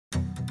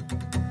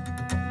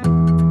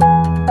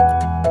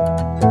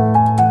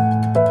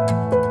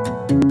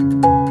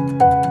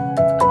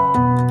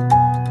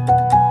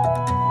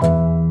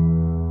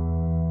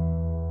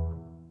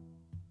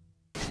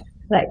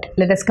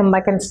let us come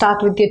back and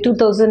start with your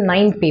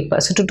 2009 paper.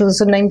 So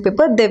 2009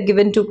 paper, they've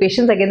given two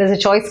questions. Again, there's a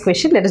choice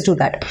question. Let us do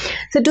that.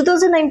 So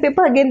 2009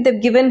 paper, again,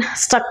 they've given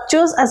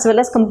structures as well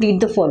as complete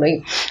the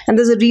following. And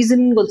there's a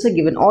reason also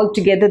given. All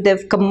together,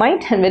 they've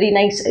combined, and very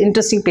nice,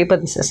 interesting paper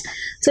this is.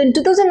 So in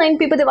 2009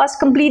 paper, they've asked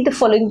complete the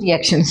following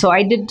reaction. So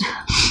I did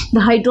the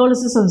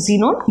hydrolysis of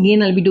xenon.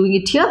 Again, I'll be doing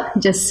it here.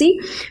 Just see.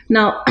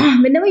 Now,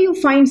 whenever you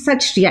find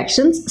such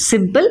reactions,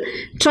 simple,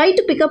 try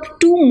to pick up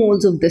 2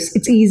 moles of this.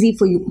 It's easy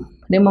for you.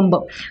 Remember.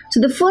 So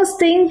the first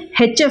thing,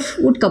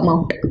 HF would come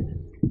out.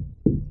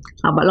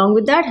 Along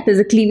with that, there's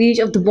a cleavage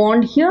of the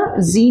bond here.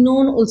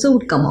 Xenon also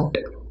would come out.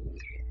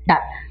 Done.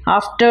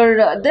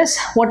 After this,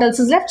 what else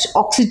is left?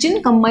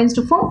 Oxygen combines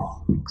to form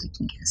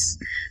oxygen gas.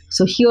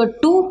 So here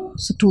 2,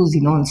 so 2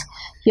 xenons.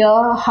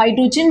 Here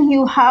hydrogen,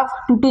 you have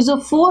 2 2s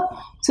are 4,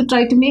 so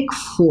try to make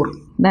 4.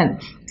 Then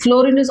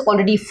fluorine is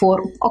already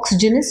 4,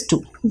 oxygen is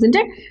 2, isn't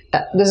it?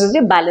 This is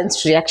a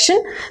balanced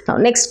reaction. Now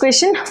next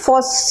question,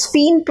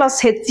 phosphine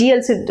plus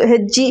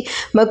Hg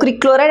mercury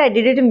chloride. I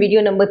did it in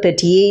video number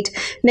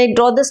 38. Now I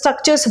draw the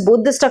structures.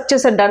 Both the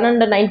structures are done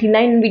under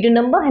 99 in video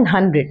number and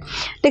 100.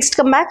 Next,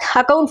 come back.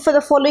 Account for the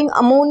following.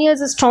 Ammonia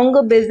is a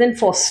stronger base than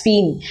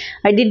phosphine.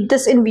 I did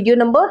this in video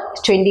number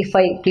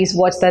 25. Please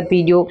watch that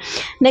video.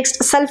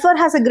 Next, sulfur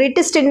has a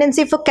greatest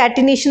tendency for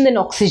catenation than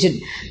oxygen.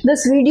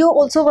 This video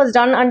also was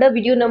done under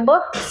video number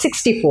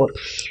 64.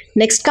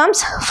 Next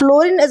comes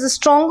fluorine is a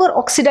stronger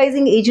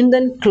oxidizing agent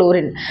than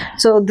chlorine.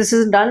 So this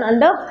is done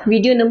under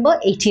video number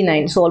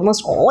 89. So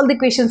almost all the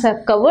questions I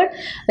have covered.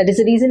 That is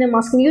the reason I'm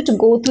asking you to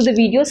go through the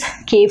videos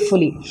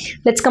carefully.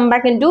 Let's come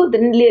back and do the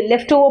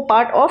leftover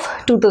part of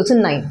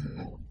 2009.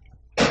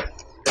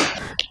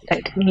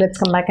 Right, let's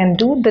come back and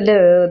do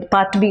the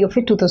part B of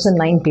a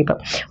 2009 paper.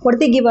 What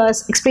they give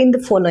us? Explain the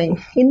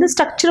following. In the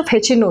structure of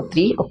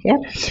HNO3, okay,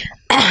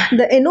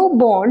 the NO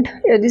bond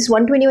is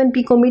 121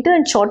 picometer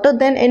and shorter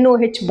than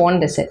NOH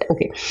bond is set.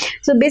 Okay,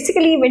 so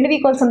basically, when do we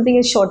call something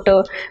is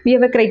shorter? We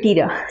have a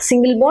criteria: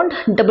 single bond,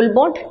 double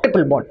bond,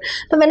 triple bond.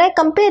 Now, when I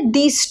compare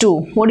these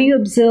two, what do you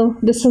observe?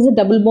 This has a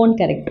double bond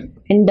character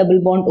and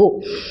double bond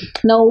O.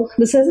 Now,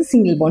 this has a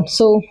single bond.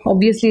 So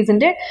obviously,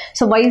 isn't it?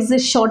 So why is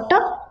this shorter?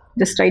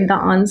 Just write the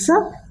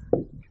answer.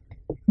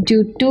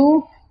 Due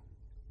to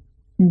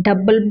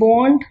double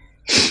bond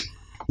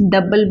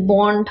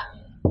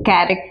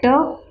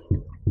character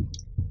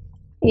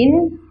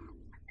in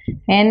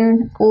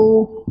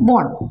NO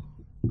bond.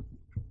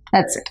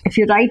 That's it. If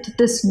you write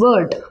this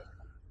word,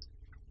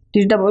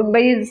 due to double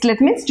means due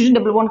to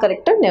double bond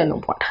character, no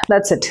bond.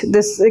 That's it.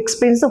 This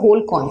explains the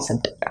whole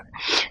concept.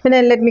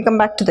 Then let me come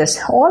back to this.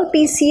 All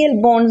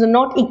PCl bonds are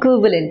not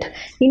equivalent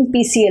in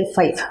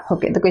PCl5.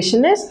 Okay, the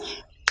question is,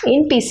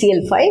 in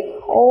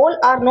PCl5, all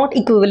are not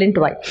equivalent.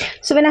 Why?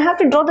 So when I have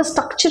to draw the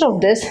structure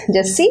of this,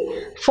 just see,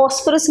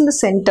 phosphorus in the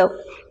center.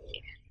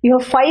 You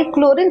have 5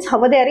 chlorines.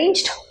 How are they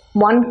arranged?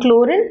 1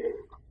 chlorine,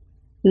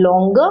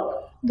 longer.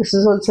 This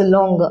is also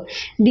longer.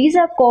 These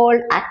are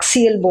called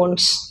axial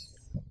bonds.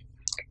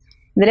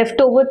 The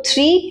leftover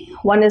 3,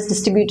 1 is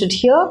distributed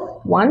here.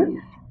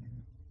 1,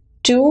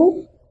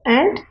 2,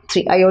 and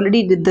 3. I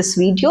already did this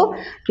video.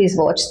 Please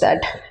watch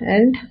that.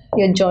 And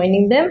you're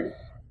joining them.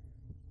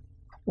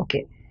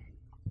 Okay.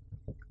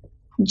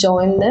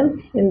 Join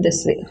them in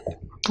this way.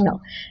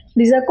 Now,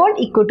 these are called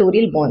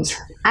equatorial bonds.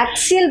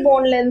 Axial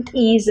bond length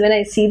is, when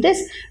I see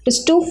this,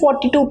 is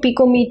 242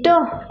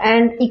 picometer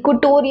and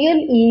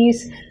equatorial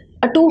is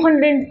a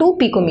 202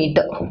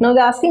 picometer. Now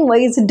they're asking why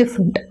is it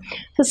different.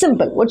 So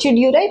simple. What should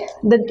you write?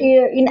 That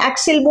in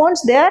axial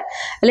bonds there are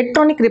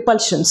electronic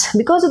repulsions.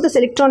 Because of this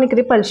electronic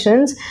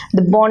repulsions,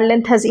 the bond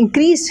length has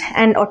increased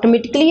and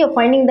automatically you're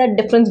finding that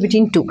difference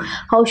between two.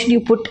 How should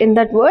you put in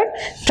that word?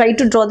 Try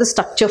to draw the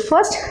structure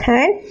first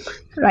and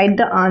write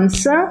the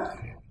answer.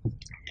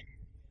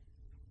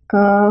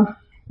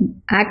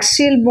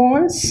 Axial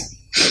bonds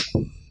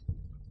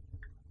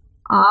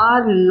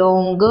are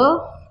longer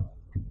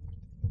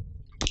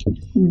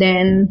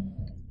than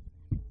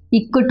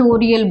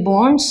equatorial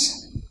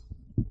bonds.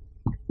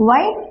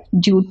 Why?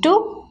 Due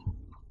to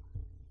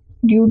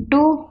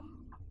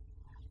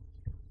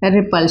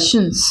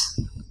repulsions.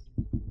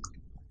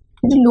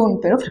 A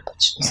lone pair of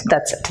repulsions.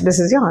 That's it. This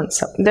is your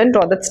answer. Then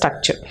draw that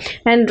structure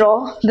and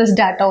draw this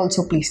data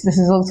also, please. This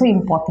is also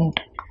important.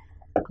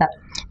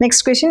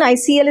 Next question,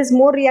 ICl is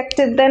more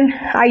reactive than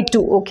I2.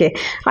 Okay,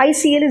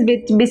 ICl is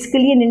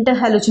basically an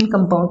interhalogen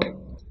compound,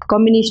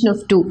 combination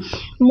of 2,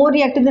 more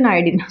reactive than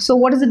iodine. So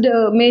what is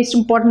the most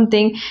important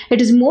thing?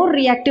 It is more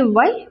reactive.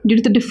 Why? Due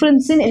to the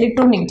difference in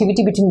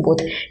electronegativity between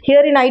both.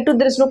 Here in I2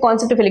 there is no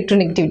concept of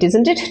electronegativity,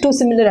 isn't it? Two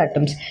similar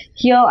atoms.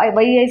 Here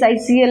why is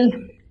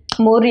ICl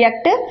more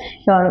reactive?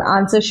 Your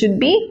answer should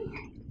be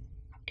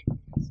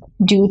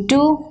due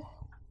to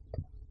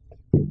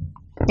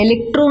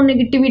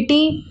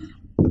electronegativity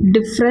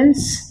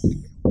difference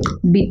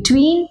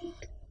between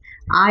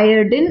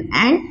iodine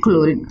and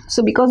chlorine.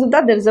 So because of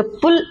that there is a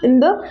pull in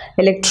the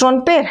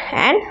electron pair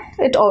and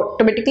it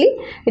automatically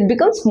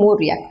becomes more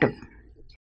reactive.